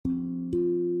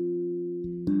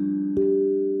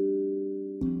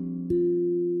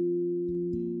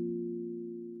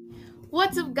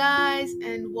What's up, guys,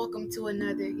 and welcome to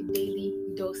another Daily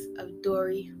Dose of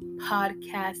Dory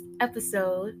podcast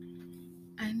episode.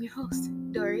 I'm your host,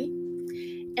 Dory,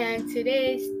 and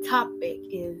today's topic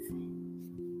is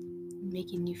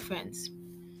making new friends.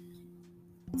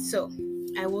 So,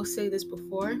 I will say this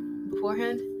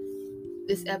beforehand.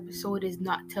 This episode is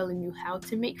not telling you how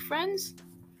to make friends.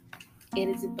 It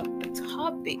is about the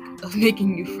topic of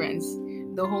making new friends,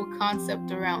 the whole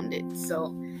concept around it.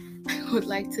 So, I would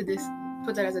like to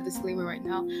put that as a disclaimer right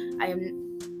now. I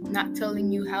am not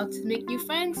telling you how to make new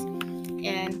friends,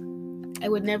 and I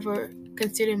would never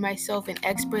consider myself an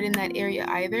expert in that area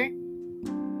either.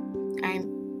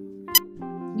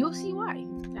 You'll see why.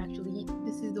 Actually,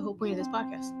 this is the whole point of this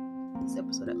podcast, this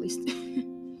episode at least.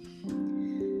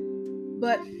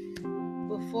 But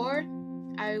before,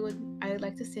 I'd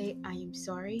like to say I am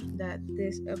sorry that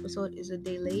this episode is a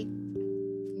day late.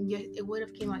 Yes, it would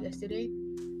have came out yesterday,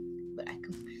 but I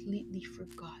completely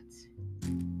forgot. I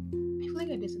feel like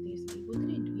I did something yesterday. What did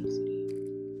I do yesterday?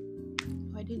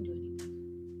 Oh, I didn't do anything.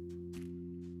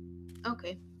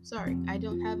 Okay, sorry. I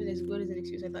don't have it as good as an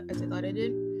excuse as I thought I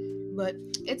did, but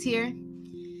it's here.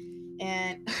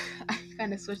 And I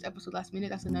kind of switched episode last minute.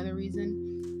 That's another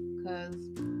reason, because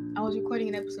I was recording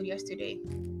an episode yesterday,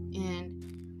 and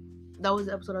that was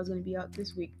the episode I was going to be out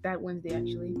this week, that Wednesday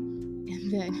actually.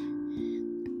 And then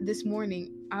this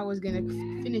morning I was going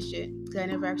to finish it because I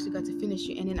never actually got to finish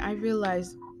it. And then I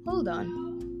realized, hold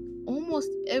on, almost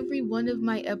every one of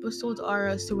my episodes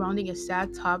are surrounding a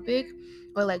sad topic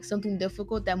or like something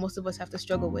difficult that most of us have to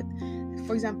struggle with.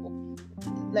 For example,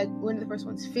 like one of the first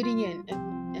ones, fitting in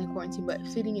quarantine, but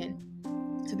fitting in,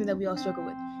 something that we all struggle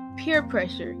with. Peer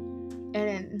pressure. And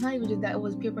then not even just that, it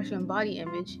was peer pressure and body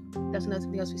image. That's another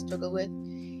something else we struggle with.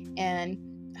 And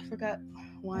I forgot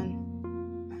one.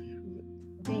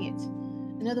 Dang it.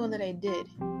 Another one that I did.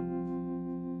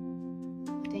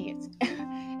 Dang it.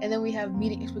 And then we have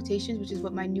meeting expectations, which is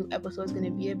what my new episode is going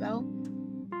to be about.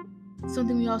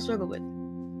 Something we all struggle with.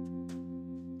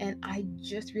 And I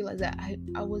just realized that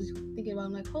I was thinking about,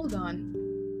 I'm like, hold on.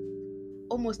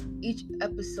 Almost each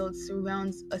episode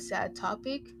surrounds a sad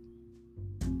topic.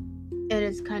 And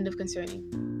it's kind of concerning.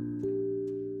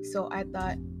 So I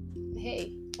thought,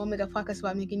 hey, we'll make a podcast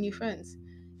about making new friends.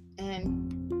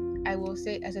 And I will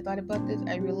say, as I thought about this,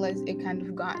 I realized it kind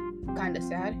of got kind of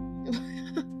sad.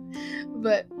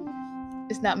 But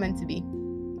it's not meant to be.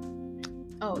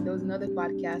 Oh, there was another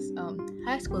podcast,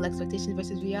 high school expectations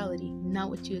versus reality, not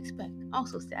what you expect.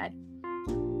 Also sad.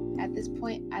 At this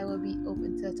point, I will be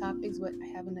open to topics, but I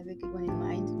have another good one in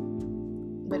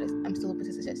mind. But I'm still open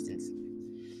to suggestions.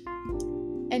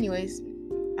 Anyways,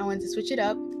 I wanted to switch it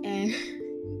up and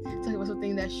talk about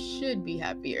something that should be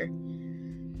happier.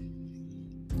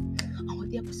 On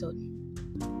with the episode.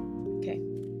 Okay.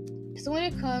 So when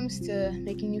it comes to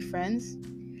making new friends,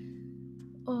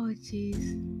 oh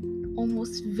jeez,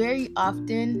 almost very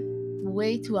often,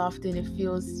 way too often, it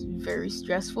feels very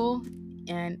stressful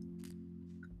and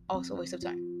also a waste of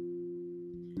time.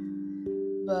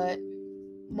 But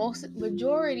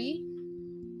majority,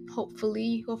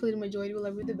 hopefully the majority will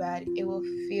agree with the bad, it will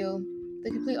feel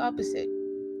the complete opposite.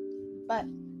 But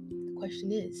the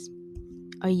question is,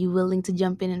 are you willing to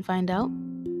jump in and find out?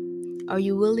 Are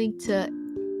you willing to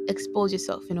expose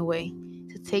yourself in a way,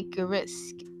 to take a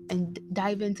risk and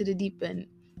dive into the deep end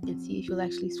and see if you'll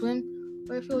actually swim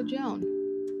or if you'll drown?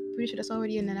 Pretty sure that's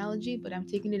already an analogy, but I'm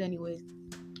taking it anyways.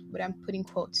 But I'm putting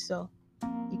quotes, so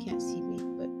you can't see me,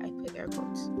 but I put air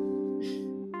quotes.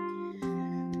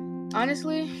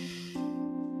 Honestly,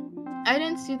 I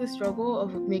didn't see the struggle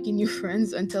of making new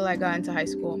friends until I got into high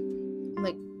school.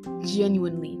 Like,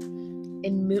 genuinely.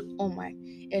 In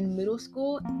middle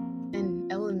school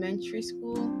and elementary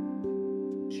school,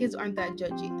 kids aren't that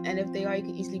judgy. And if they are, you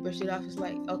can easily brush it off. It's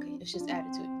like, okay, it's just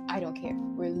attitude. I don't care.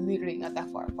 We're literally not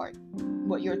that far apart.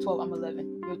 What, you're 12, I'm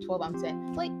 11. You're 12, I'm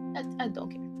 10. Like, I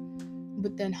don't care.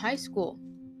 But then high school,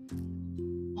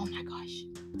 oh my gosh.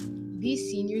 These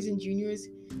seniors and juniors,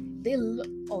 they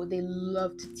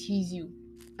love to tease you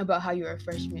about how you're a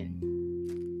freshman.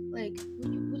 Like,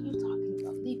 what are you talking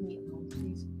about? Leave me alone,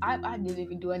 please. I didn't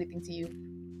even do anything to you.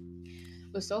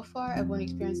 But so far, I've only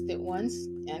experienced it once,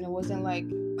 and it wasn't like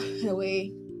a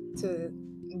way to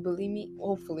bully me,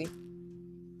 hopefully.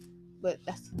 But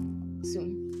that's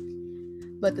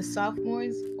soon. But the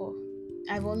sophomores,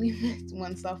 I've only met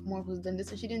one sophomore who's done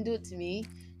this, and she didn't do it to me.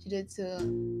 She did it to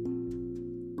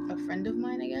a friend of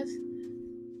mine, I guess.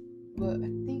 But I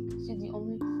think she's the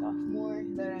only sophomore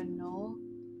that I know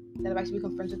that I've actually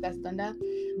become friends with that's done that.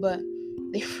 But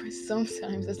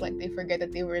sometimes it's like they forget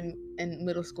that they were in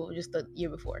middle school just the year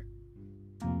before.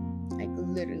 Like,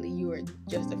 literally, you were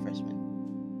just a freshman.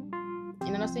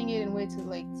 And I'm not saying it in a way to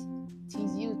like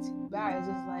tease you, bad. It's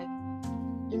just like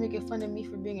you're making fun of me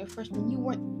for being a freshman. You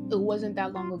weren't. It wasn't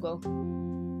that long ago.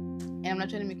 And I'm not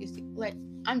trying to make it like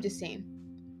I'm just saying.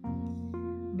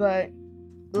 But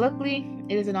luckily,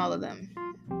 it isn't all of them.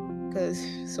 Because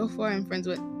so far I'm friends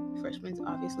with freshmen,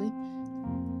 obviously.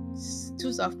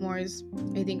 2 sophomores,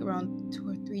 I think around 2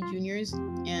 or 3 juniors,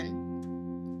 and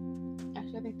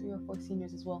actually I think 3 or 4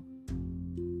 seniors as well.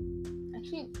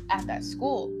 Actually, at that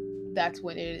school, that's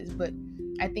what it is. But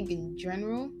I think in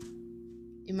general,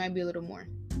 it might be a little more.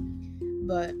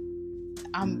 But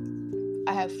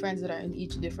I have friends that are in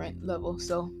each different level,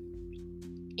 so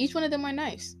each one of them are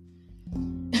nice.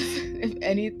 If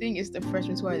anything, it's the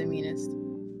freshmen who are the meanest.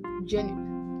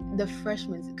 The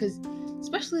freshmen, because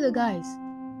especially the guys,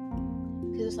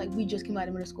 because it's like we just came out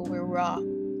of middle school, we're raw,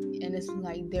 and it's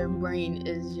like their brain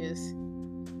is just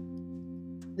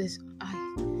this.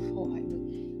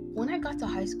 When I got to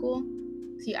high school,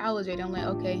 see, I was ready. I'm like,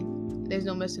 okay, there's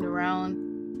no messing around.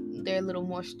 They're a little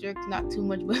more strict, not too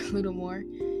much, but a little more.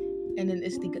 And then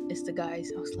it's the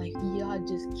guys. I was like, y'all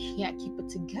just can't keep it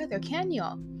together, can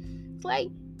y'all? It's like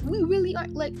we really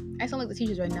aren't. Like, I sound like the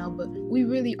teachers right now, but we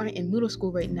really aren't in middle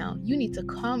school right now. You need to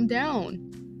calm down.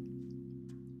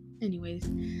 Anyways,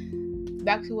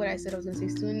 back to what I said I was gonna say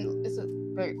soon. It's a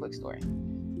very quick story.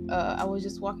 I was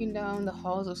just walking down the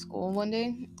halls of school one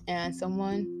day, and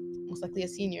someone, most likely a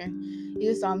senior, he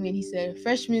just saw me and he said,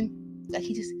 "Freshman." Like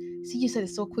he just said it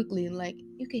so quickly, and like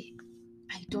you can,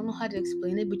 I don't know how to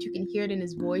explain it, but you can hear it in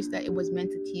his voice that it was meant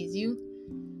to tease you.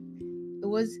 It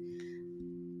was,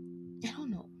 I don't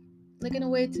know, like in a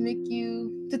way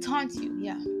to taunt you.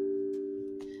 Yeah,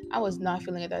 I was not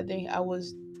feeling it that day. I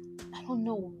don't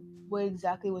know what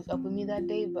exactly was up with me that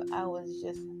day, but I was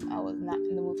not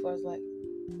in the mood for it. I was like,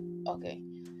 okay.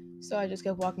 So I just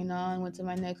kept walking on, went to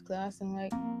my next class, and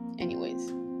like,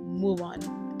 anyways, move on.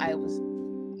 I was,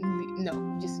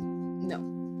 no, just, no.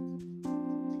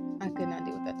 I could not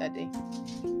deal with that day.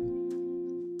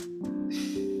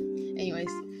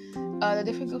 Anyways, the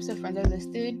different groups of friends I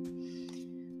listed,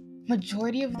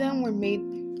 majority of them were made, I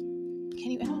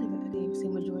didn't even say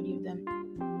majority of them.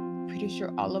 Pretty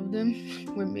sure all of them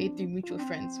were made through mutual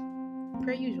friends,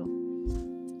 per usual.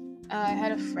 I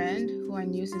had a friend who I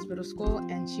knew since middle school,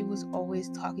 and she was always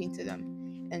talking to them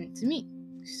and to me.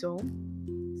 So,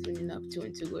 soon enough, 2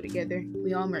 and 2 go together.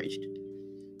 We all merged.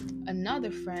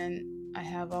 Another friend I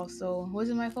have also,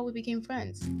 wasn't my fault we became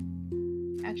friends.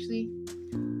 Actually,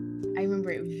 I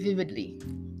remember it vividly.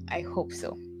 I hope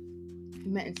so. We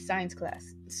met in science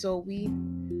class. So we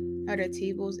had our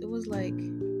tables. It was like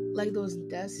those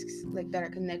desks like that are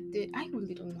connected. I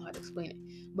really don't know how to explain it,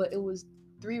 but it was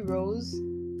 3 rows.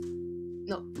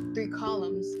 No, 3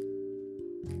 columns.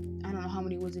 I don't know how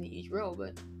many was in each row,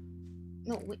 but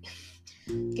no, wait.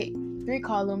 Okay, 3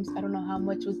 columns. I don't know how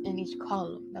much was in each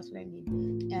column. That's what I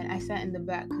mean. And I sat in the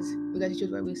back because we got to choose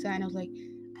where we sat. And I was like,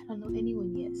 I don't know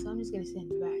anyone yet, so I'm just gonna sit in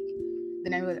the back.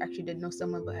 Then I realized I actually did know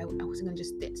someone, but I wasn't gonna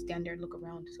just stand there and look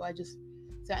around. So I just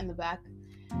sat in the back,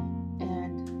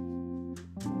 and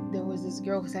there was this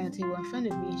girl who sat at the table in front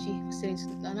of me, and she was sitting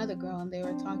to another girl, and they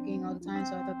were talking all the time.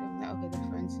 So I thought they were like, okay, they're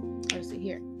friends. I'll just sit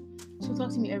here. She'll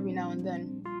talk to me every now and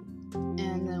then.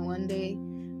 And then one day,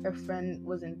 her friend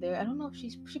wasn't there. I don't know if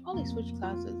she probably switched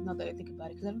classes. Now that I think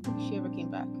about it, because I don't think she ever came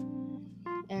back.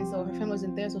 And so her friend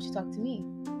wasn't there, so she talked to me.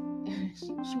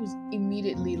 She was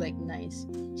immediately like nice.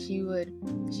 She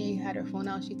had her phone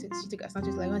out. She took a snapshot.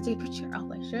 She's like, "Want to take a picture?" I was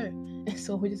like, "Sure." And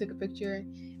so we just took a picture.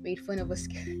 Made fun of we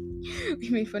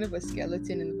made fun of a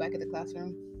skeleton in the back of the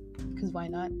classroom, because why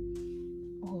not?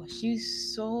 Oh,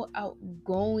 she's so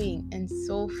outgoing and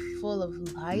so full of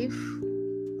life.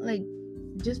 Like,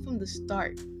 just from the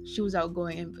start, she was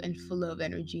outgoing and full of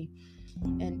energy.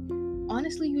 And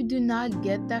honestly, you do not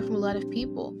get that from a lot of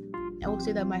people. I will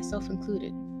say that, myself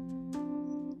included.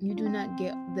 You do not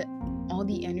get all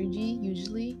the energy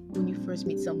usually when you first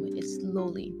meet someone. It's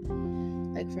slowly.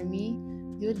 Like for me,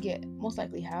 you would get most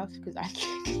likely half, because I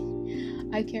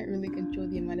can't really control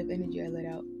the amount of energy I let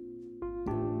out.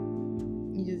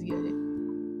 You just get it.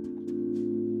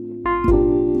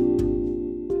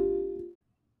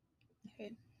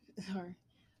 Okay, sorry.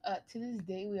 To this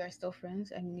day, we are still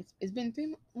friends. I mean, it's been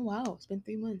 3. Wow, it's been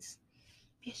 3 months.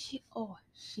 Yeah, she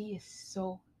is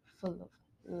so full of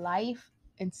life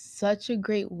in such a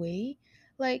great way.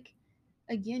 Like,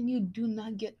 again, you do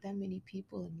not get that many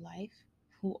people in life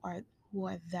who are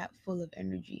that full of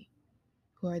energy,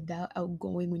 who are that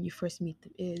outgoing when you first meet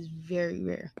them. It is very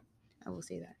rare. I will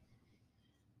say that.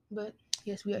 But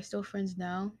yes, we are still friends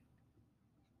now,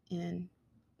 and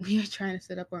we are trying to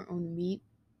set up our own meet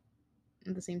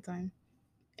at the same time.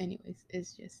 Anyways,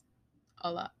 it's just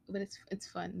a lot, but it's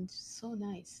fun. It's so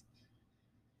nice.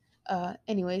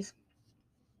 Anyways,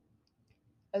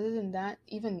 other than that,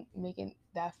 even making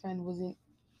that friend wasn't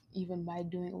even my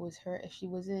doing, it was her. If she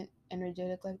wasn't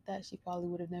energetic like that, she probably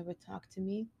would have never talked to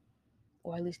me,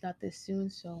 or at least not this soon.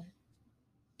 So,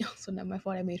 so not my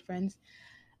fault. I made friends.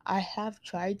 I have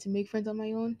tried to make friends on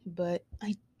my own, but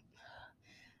I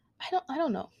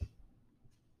don't know.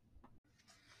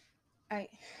 I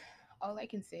all I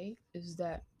can say is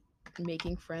that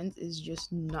making friends is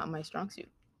just not my strong suit.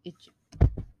 It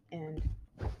and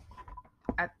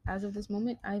as of this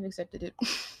moment, I've accepted it.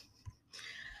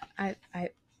 I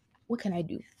what can I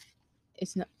do?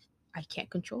 It's not. I can't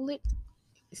control it.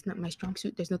 It's not my strong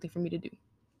suit. There's nothing for me to do.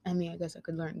 I mean, I guess I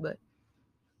could learn, but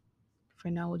for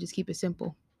now, we'll just keep it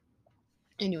simple.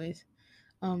 Anyways,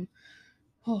 um,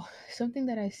 oh, something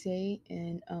that I say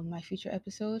in my future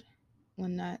episode,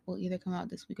 when that will either come out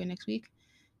this week or next week,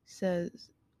 says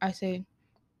I say,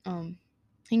 um,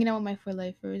 hanging out with my four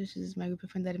lifers, which is my group of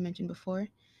friends that I mentioned before.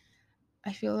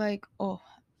 I feel like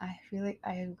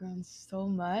I have grown so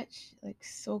much, like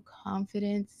so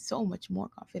confident, so much more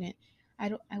confident.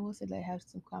 I will say that I have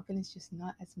some confidence, just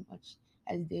not as much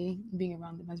as they being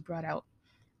around them has brought out.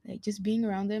 Like just being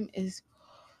around them is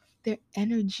their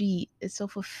energy is so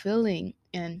fulfilling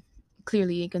and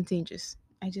clearly contagious.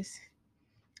 I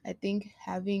think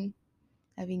having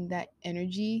that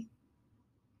energy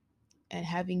and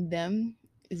having them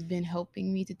has been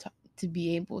helping me to talk, to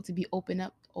be able to be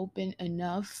open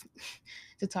enough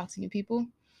to talk to new people.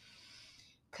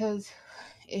 Because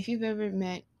if you've ever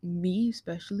met me,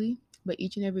 especially, but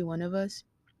each and every one of us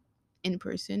in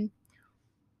person,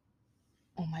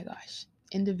 oh my gosh,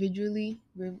 individually,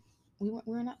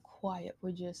 we're not quiet.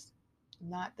 We're just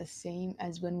not the same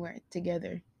as when we're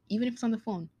together. Even if it's on the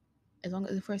phone, as long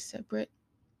as if we're separate,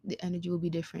 the energy will be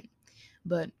different.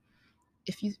 But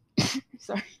if you,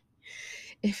 sorry,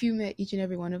 if you met each and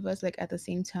every one of us like at the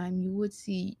same time, you would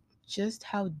see just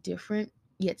how different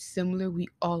yet similar we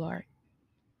all are.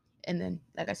 And then,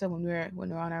 like I said, when we're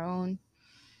on our own,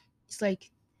 it's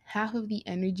like half of the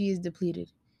energy is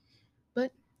depleted,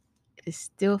 but it's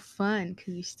still fun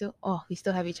because we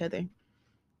still have each other.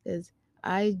 Because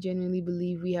I genuinely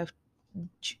believe we have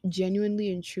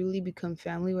genuinely and truly become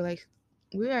family.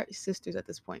 We are sisters at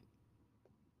this point.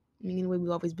 I mean, in a way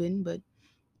we've always been, but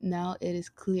now it is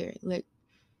clear. Like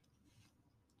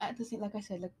at the same, like I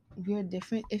said, like we're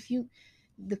different.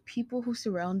 The people who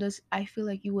surround us, I feel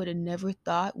like you would have never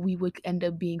thought we would end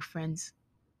up being friends.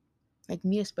 Like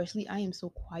me especially, I am so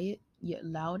quiet yet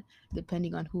loud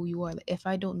depending on who you are. Like if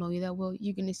I don't know you that well,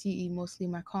 you're gonna see mostly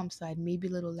my calm side, maybe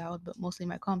a little loud, but mostly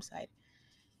my calm side.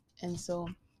 And so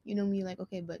you know me like,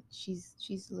 okay, but she's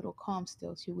a little calm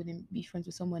still. She wouldn't be friends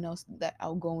with someone else that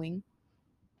outgoing.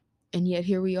 And yet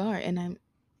here we are, and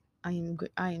I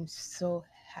am so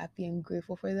happy and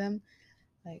grateful for them.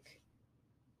 Like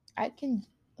I can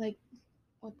like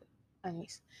what the,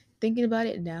 anyways, thinking about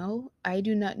it now, I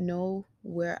do not know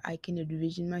where I can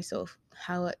envision myself,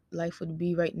 how life would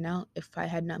be right now if I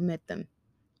had not met them.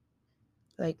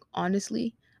 Like,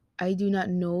 honestly, I do not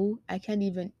know. I can't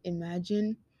even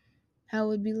imagine how it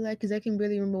would be like because I can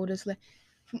barely remember what it's like.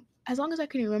 As long as I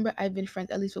can remember, I've been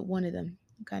friends at least with one of them,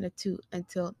 kind of two,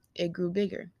 until it grew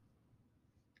bigger.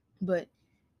 But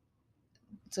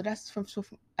so that's from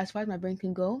as far as my brain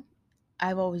can go.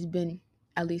 I've always been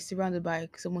at least surrounded by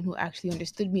someone who actually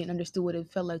understood me and understood what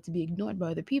it felt like to be ignored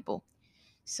by other people.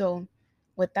 So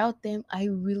without them, I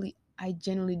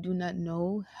genuinely do not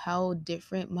know how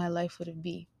different my life would have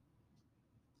been.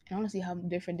 And honestly, how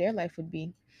different their life would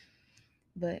be.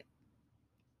 But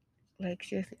like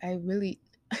seriously,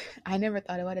 I never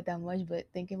thought about it that much, but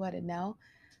thinking about it now,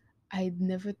 I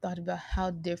never thought about how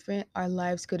different our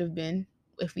lives could have been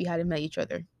if we hadn't met each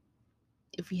other.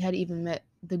 If we had even met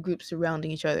the group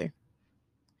surrounding each other.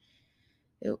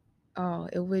 It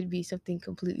it would be something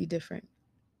completely different.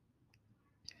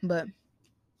 But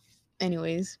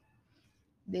anyways,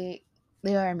 they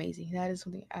they are amazing. That is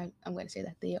something I'm going to say,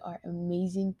 that they are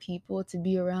amazing people to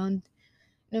be around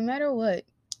no matter what.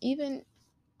 Even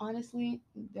honestly,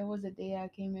 there was a day I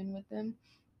came in with them,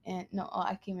 and no,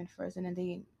 I came in first, and then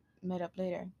they met up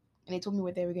later, and they told me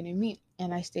where they were going to meet,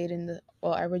 and I stayed in the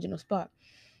our original spot.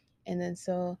 And then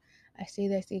so I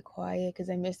stayed quiet because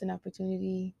I missed an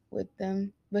opportunity with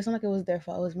them. But it's not like it was their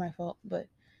fault, it was my fault. But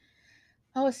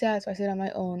I was sad, so I stayed on my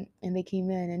own, and they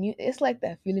came in, and it's like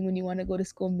that feeling when you want to go to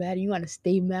school mad, and you want to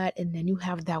stay mad, and then you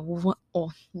have that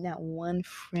one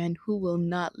friend who will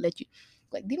not let you,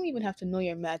 like, they don't even have to know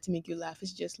you're mad to make you laugh.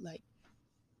 It's just like,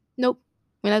 nope,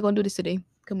 we're not gonna do this today.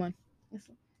 Come on.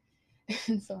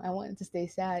 And so I wanted to stay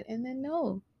sad, and then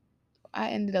no. I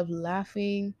ended up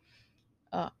laughing.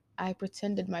 Uh, I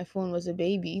pretended my phone was a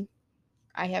baby.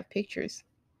 I have pictures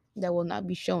that will not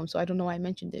be shown, so I don't know why I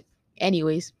mentioned it.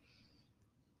 Anyways,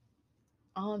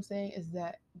 all I'm saying is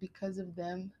that because of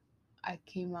them, I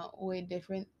came out way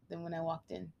different than when I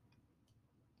walked in.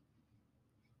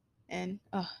 And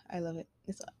I love it.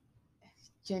 It's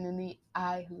genuinely,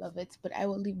 I love it. But I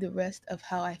will leave the rest of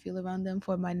how I feel around them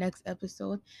for my next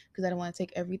episode because I don't want to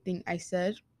take everything I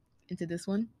said into this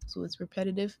one, so it's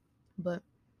repetitive. But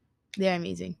they're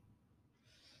amazing.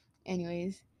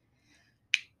 Anyways,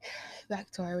 back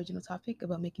to our original topic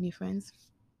about making new friends.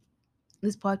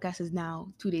 This podcast is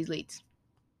now 2 days late.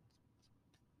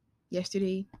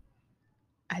 Yesterday,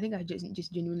 I think I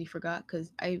just genuinely forgot because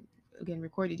I again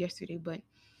recorded yesterday, but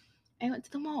I went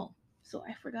to the mall, so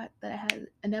I forgot that I had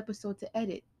an episode to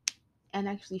edit and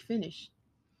actually finish.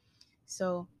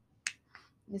 So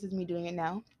this is me doing it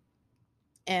now,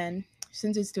 and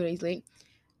since it's 2 days late,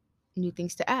 new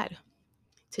things to add.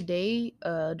 Today,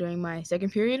 during my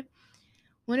second period,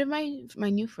 one of my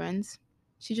new friends,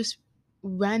 she just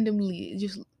randomly,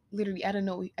 just literally, I don't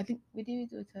know. I think we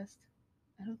didn't do a test.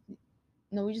 I don't.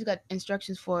 No, we just got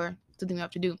instructions for something we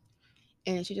have to do,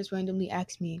 and she just randomly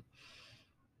asked me,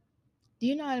 "Do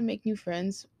you know how to make new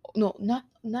friends?" No, not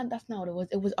that's not what it was.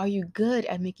 It was, "Are you good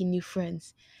at making new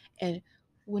friends?" And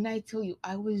when I tell you,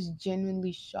 I was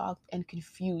genuinely shocked and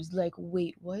confused. Like,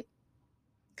 wait, what?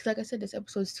 Because like I said, this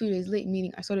episode is 2 days late,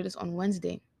 meaning I started this on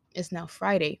Wednesday. It's now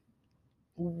Friday.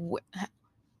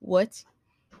 What?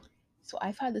 So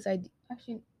I've had this idea.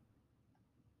 Actually,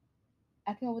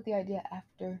 I came up with the idea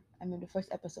after I made the first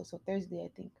episode, so Thursday, I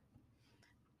think.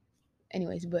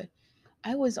 Anyways, but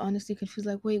I was honestly confused.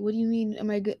 Like, wait, what do you mean? Am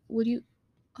I good? What do you,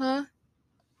 huh?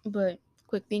 But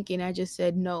quick thinking, I just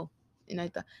said no, and I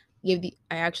thought I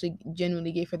actually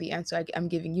genuinely gave her the answer I'm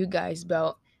giving you guys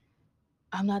about.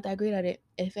 I'm not that great at it.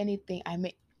 If anything,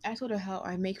 I told her how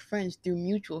I make friends through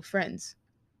mutual friends.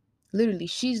 Literally,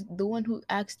 she's the one who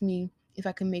asked me if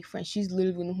I can make friends. She's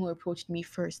literally the one who approached me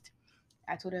first.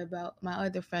 I told her about my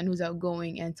other friend who's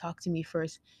outgoing and talked to me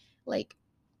first. Like,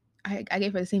 I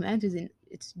gave her the same answers, and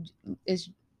it's it's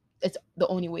the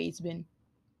only way it's been.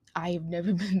 I have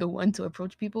never been the one to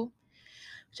approach people,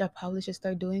 which I probably should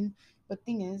start doing. But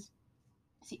thing is,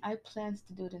 see, I planned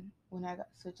to do it when I got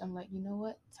switched. I'm like, you know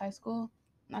what? It's high school.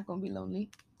 I'm not gonna be lonely.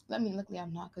 I mean, luckily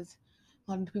I'm not, because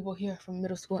a lot of the people here from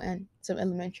middle school and some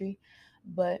elementary.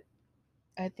 But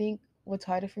I think what's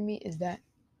harder for me is that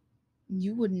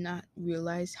you would not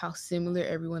realize how similar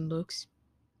everyone looks.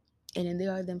 And then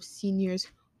there are them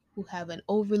seniors who have an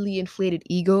overly inflated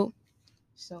ego.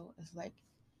 So it's like,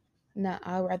 nah,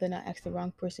 I'd rather not ask the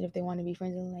wrong person if they want to be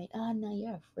friends. And like, no,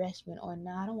 you're a freshman, or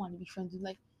nah, I don't want to be friends with.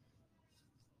 Like,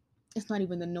 it's not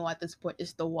even the no at this point;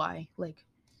 it's the why. Like,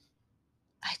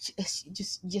 it's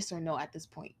just yes or no at this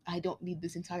point. I don't need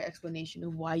this entire explanation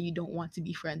of why you don't want to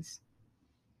be friends.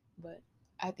 But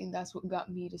I think that's what got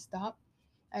me to stop.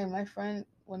 And my friend,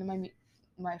 one of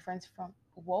my friends from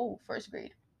first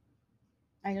grade.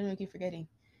 I don't know, I keep forgetting.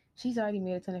 She's already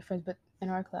made a ton of friends, but in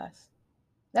our class,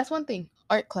 that's one thing.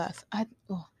 Art class. I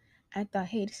thought,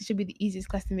 hey, this should be the easiest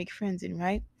class to make friends in,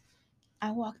 right?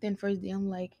 I walked in first day. I'm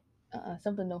like,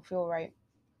 something don't feel right.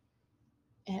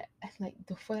 And like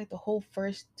for like the whole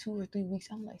first 2 or 3 weeks,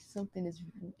 I'm like, something is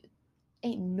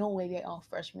ain't no way they're all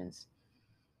freshmen.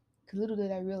 Cause little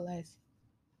did I realize,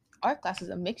 art class is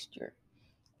a mixture.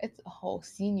 It's a whole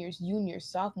seniors, juniors,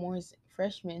 sophomores,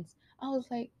 freshmen. I was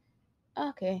like,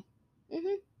 okay,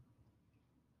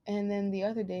 And then the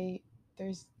other day,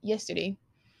 there's yesterday,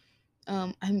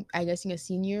 I guessing a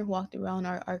senior walked around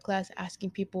our class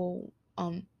asking people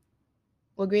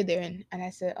what grade they're in, and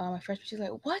I said my freshman. She's like,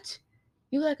 what?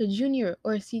 You look like a junior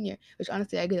or a senior, which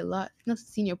honestly I get a lot. Not the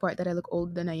senior part that I look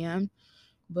older than I am,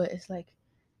 but it's like,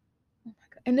 oh my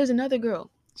god. And there's another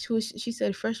girl. She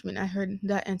said freshman. I heard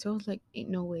that answer. I was like, ain't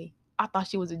no way. I thought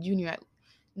she was a junior at,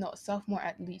 no, sophomore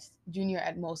at least, junior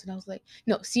at most, and I was like,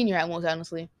 no, senior at most,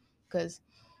 honestly, because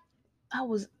I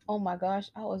was, oh my gosh,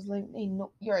 I was like, hey,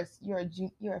 no, you're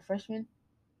a freshman.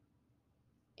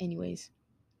 Anyways,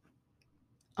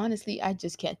 honestly, I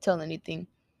just can't tell anything.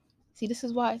 See, this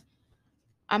is why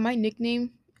my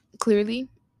nickname clearly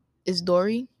is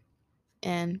Dory,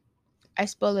 and I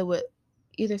spell it with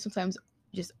either sometimes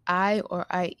just I or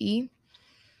IE,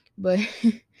 but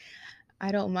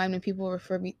I don't mind when people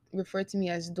refer to me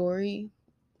as Dory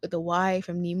with a Y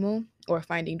from Nemo or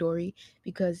Finding Dory,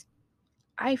 because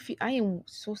I am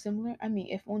so similar. I mean,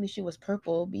 if only she was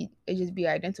purple, it'd just be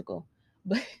identical.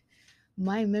 But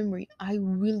my memory, I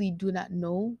really do not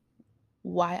know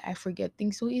why I forget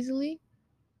things so easily.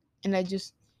 And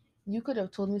you could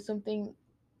have told me something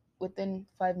within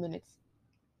 5 minutes.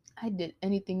 I did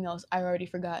anything else, I already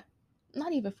forgot.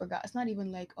 Not even forgot. It's not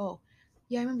even like, oh,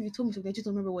 yeah, I remember you told me something. I just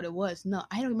don't remember what it was. No,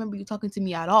 I don't remember you talking to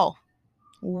me at all.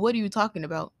 What are you talking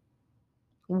about?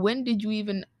 When did you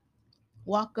even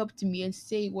walk up to me and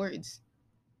say words?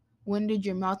 When did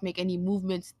your mouth make any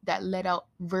movements that let out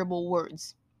verbal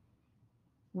words?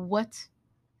 What?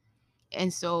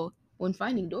 And so when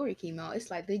Finding Dory came out, it's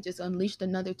like they just unleashed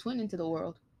another twin into the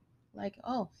world. Like,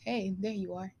 oh, hey, there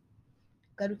you are.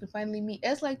 Glad we can finally meet.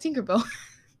 It's like Tinkerbell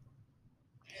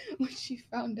when she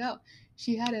found out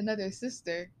she had another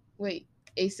sister. Wait,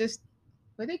 a sister.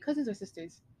 Were they cousins or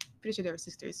sisters? Pretty sure they were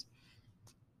sisters.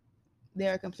 They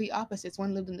are complete opposites.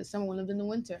 One lived in the summer, one lived in the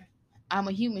winter. I'm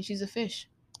a human, she's a fish.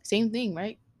 Same thing,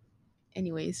 right?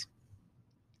 Anyways,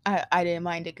 I didn't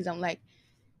mind it because I'm like,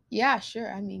 yeah,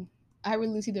 sure. I mean, I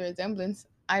really see the resemblance.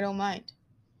 I don't mind.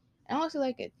 I also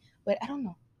like it, but I don't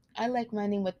know. I like my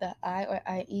name with the I or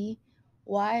IE.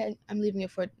 Why? I'm leaving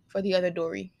it for the other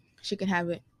Dory. She can have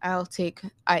it. I'll take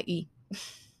IE.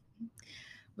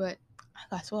 But I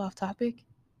got so off topic,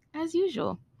 as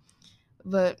usual.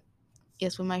 But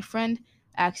yes, when my friend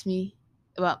asked me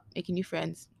about making new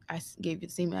friends, I gave you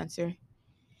the same answer.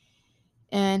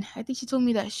 And I think she told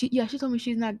me that she told me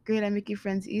she's not great at making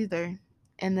friends either.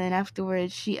 And then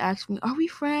afterwards, she asked me, "Are we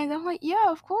friends?" I'm like, "Yeah,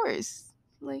 of course."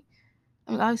 Like,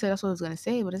 I mean, obviously that's what I was gonna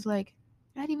say, but it's like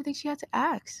I didn't even think she had to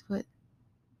ask. But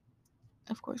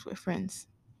of course, we're friends.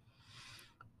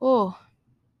 Oh,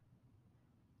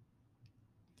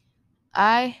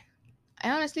 I I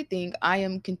honestly think I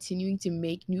am continuing to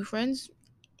make new friends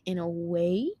in a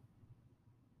way,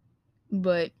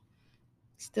 but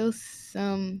still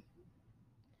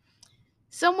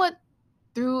somewhat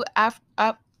through after.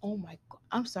 Oh my god,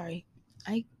 I'm sorry.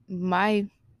 I my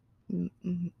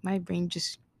brain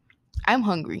just. I'm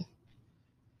hungry.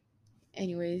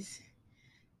 Anyways,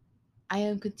 I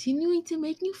am continuing to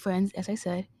make new friends, as I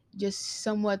said, just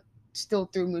somewhat still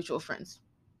through mutual friends.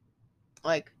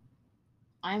 Like,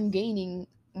 I'm gaining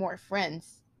more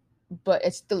friends, but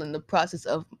it's still in the process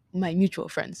of my mutual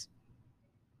friends.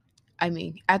 I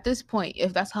mean, at this point,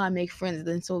 if that's how I make friends,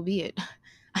 then so be it.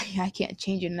 I can't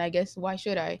change it, and I guess why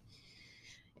should I?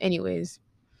 Anyways,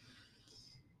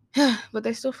 but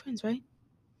they're still friends, right?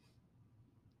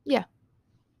 Yeah,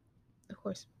 of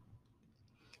course.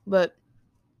 But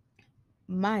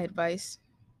my advice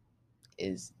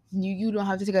is you don't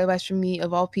have to take advice from me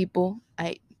of all people.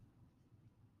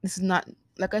 This is not,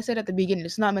 like I said at the beginning,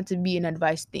 it's not meant to be an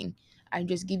advice thing. I'm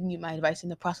just giving you my advice in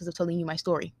the process of telling you my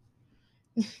story.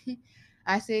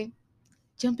 I say,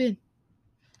 jump in.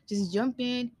 Just jump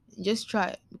in, just try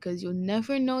it because you'll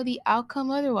never know the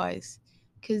outcome otherwise.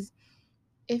 Because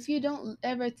if you don't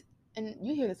ever, and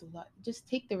you hear this a lot, just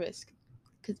take the risk.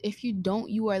 Because if you don't,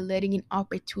 you are letting an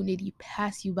opportunity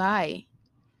pass you by.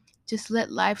 Just let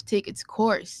life take its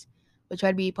course, but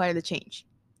try to be a part of the change.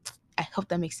 I hope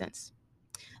that makes sense.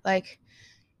 Like,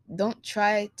 don't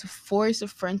try to force a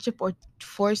friendship or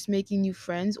force making new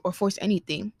friends or force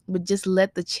anything, but just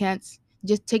take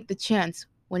the chance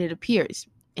when it appears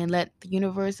and let the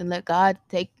universe and let God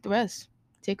take the rest.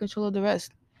 Take control of the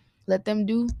rest. Let them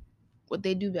do what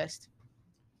they do best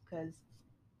because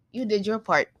you did your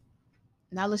part.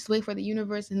 Now let's wait for the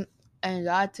universe and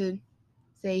God to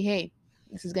say, hey,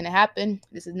 this is going to happen.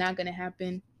 This is not going to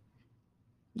happen.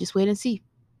 Just wait and see.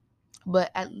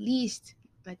 But at least,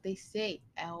 like they say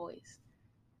always,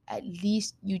 at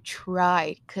least you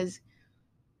tried because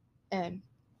and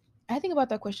I think about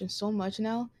that question so much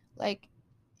now. Like,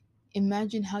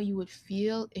 imagine how you would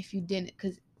feel if you didn't.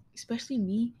 Because, especially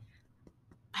me,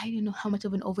 I didn't know how much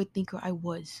of an overthinker I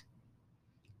was.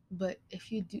 But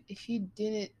if you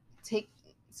didn't take,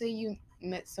 say you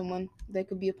met someone that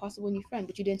could be a possible new friend,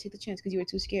 but you didn't take the chance because you were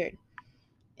too scared,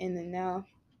 and then now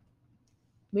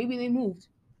maybe they moved,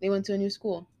 they went to a new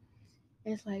school,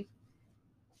 and it's like,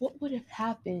 what would have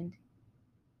happened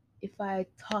if I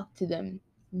talked to them?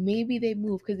 Maybe they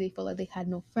moved because they felt like they had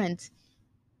no friends.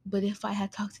 But if I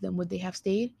had talked to them, would they have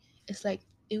stayed? It's like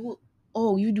it will.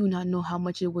 Oh, you do not know how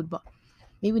much it would.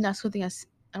 Maybe not something as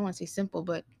I don't want to say simple,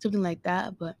 but something like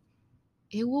that. But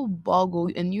it will boggle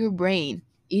in your brain.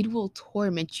 It will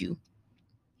torment you.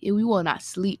 We will not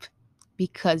sleep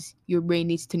because your brain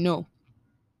needs to know: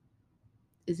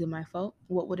 is it my fault?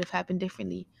 What would have happened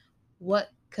differently? What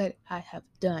could I have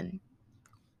done?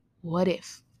 What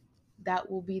if? That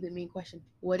will be the main question.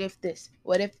 What if this?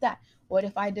 What if that? What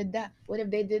if I did that? What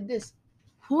if they did this?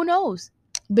 Who knows?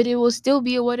 But it will still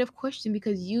be a what if question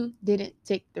because you didn't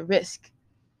take the risk.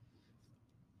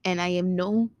 And I am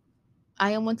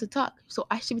one to talk. So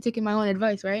I should be taking my own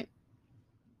advice, right?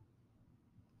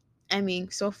 I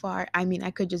mean, so far,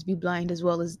 I could just be blind as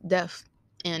well as deaf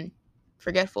and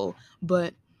forgetful,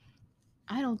 but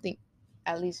I don't think,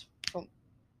 at least from,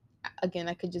 again,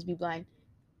 I could just be blind.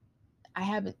 I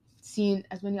haven't seen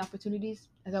as many opportunities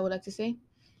as I would like to say,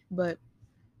 but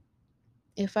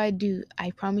if I do,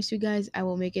 I promise you guys, I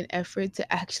will make an effort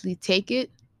to actually take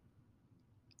it.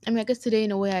 I mean, I guess today,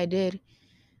 in a way, I did.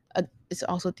 It's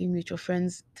also through mutual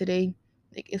friends today.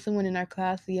 Like, if someone in our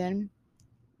class, again,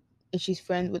 and she's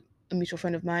friends with a mutual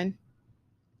friend of mine,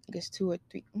 I guess two or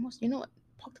three, almost, you know what?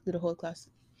 Practically the whole class.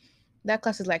 That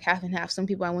class is like half and half. Some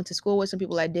people I went to school with, some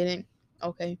people I didn't.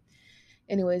 Okay.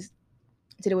 Anyways,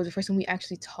 today was the first time we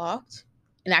actually talked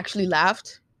and actually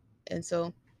laughed. And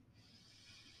so,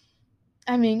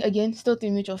 I mean, again, still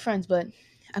through mutual friends, but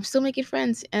I'm still making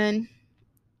friends. And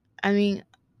I mean,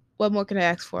 what more can I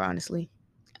ask for, honestly?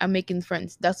 I'm making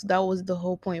friends. That was the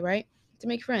whole point, right? To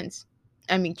make friends.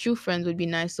 I mean, true friends would be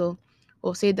nice, so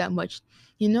we'll say that much.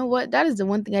 You know what? That is the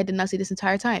one thing I did not say this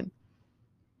entire time.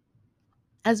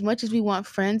 As much as we want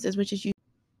friends, as much as you,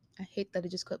 I hate that it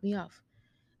just cut me off.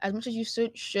 As much as you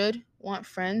should want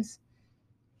friends,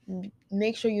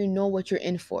 make sure you know what you're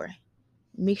in for.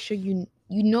 Make sure you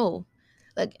know.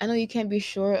 Like, I know you can't be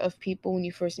sure of people when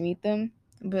you first meet them,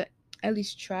 but at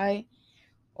least try.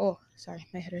 Oh, sorry,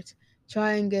 my head hurts.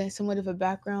 Try and get somewhat of a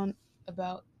background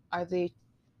about, are they,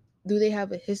 do they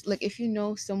have a like, if you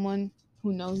know someone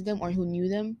who knows them or who knew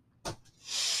them.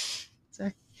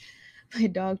 Sorry, my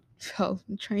dog fell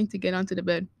trying to get onto the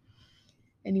bed.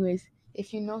 Anyways,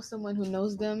 if you know someone who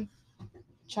knows them,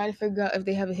 try to figure out if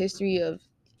they have a history of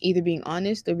either being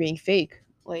honest or being fake.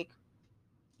 Like,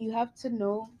 you have to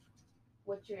know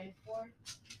what you're in for,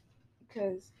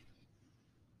 because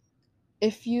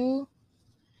if you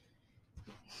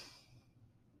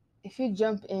if you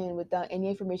jump in without any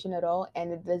information at all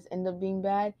and it does end up being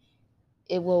bad,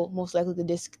 it will most likely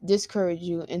to discourage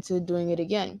you into doing it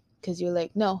again, because you're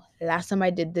like, no, last time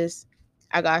I did this,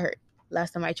 I got hurt.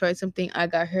 Last time I tried something, I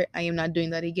got hurt. I am not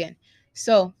doing that again.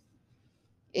 So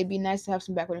it'd be nice to have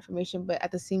some background information, but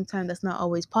at the same time, that's not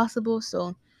always possible. So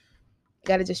you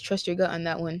gotta just trust your gut on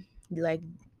that one. Be like,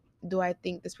 do I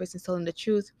think this person's telling the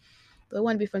truth? Do I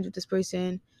want to be friends with this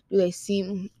person? Do they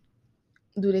seem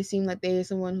do they seem like they're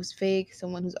someone who's fake,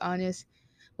 someone who's honest?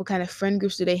 What kind of friend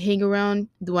groups do they hang around?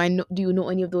 Do you know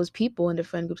any of those people in the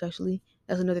friend groups? Actually,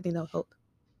 that's another thing that would help.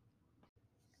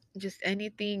 Just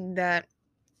anything that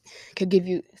could give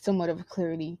you somewhat of a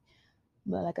clarity.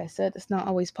 But like I said, it's not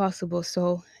always possible.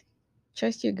 So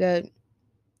trust your gut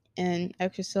and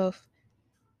ask yourself,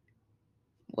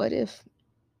 what if?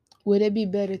 Would it be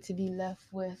better to be left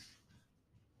with,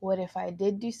 what if I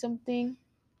did do something?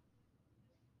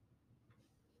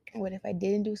 What if I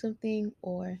didn't do something?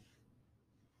 Or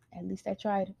at least I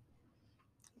tried?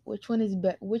 Which one is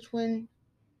better? Which one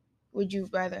would you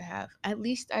rather have? At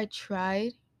least I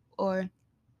tried, or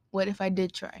what if I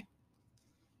did try?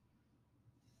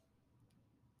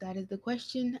 That is the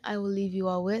question I will leave you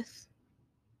all with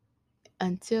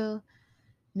until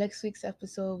next week's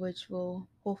episode, which will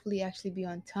hopefully actually be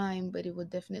on time, but it will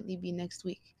definitely be next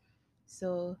week.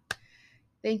 So,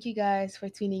 thank you guys for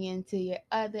tuning in to your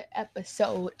other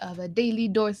episode of a Daily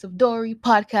Dose of Dory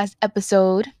podcast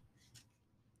episode.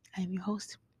 I am your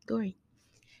host, Dory,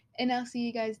 and I'll see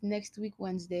you guys next week,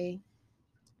 Wednesday.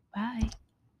 Bye.